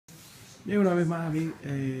Bien, una vez más,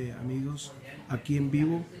 amigos, aquí en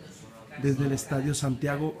vivo desde el estadio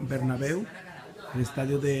Santiago Bernabéu, el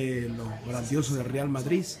estadio de los grandiosos de Real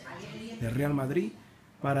Madrid,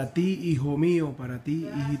 Para ti, hijo mío, para ti,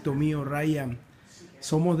 hijito mío, Ryan,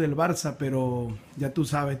 somos del Barça, pero ya tú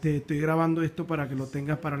sabes, te estoy grabando esto para que lo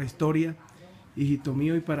tengas para la historia, hijito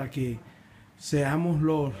mío, y para que seamos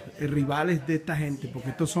los rivales de esta gente,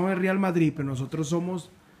 porque estos son el Real Madrid, pero nosotros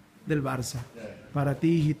somos del Barça. Para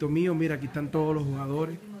ti, hijito mío, mira, aquí están todos los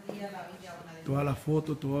jugadores, todas las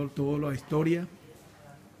fotos, toda la historia.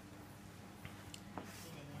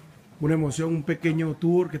 Una emoción, un pequeño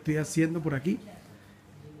tour que estoy haciendo por aquí.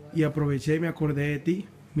 Y aproveché y me acordé de ti,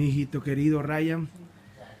 mi hijito querido Ryan.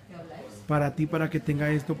 Para ti, para que tenga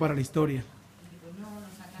esto para la historia.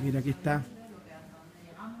 Mira, aquí está.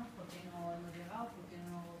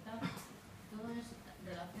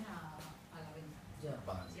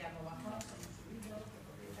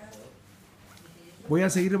 Voy a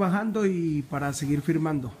seguir bajando y para seguir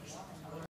firmando.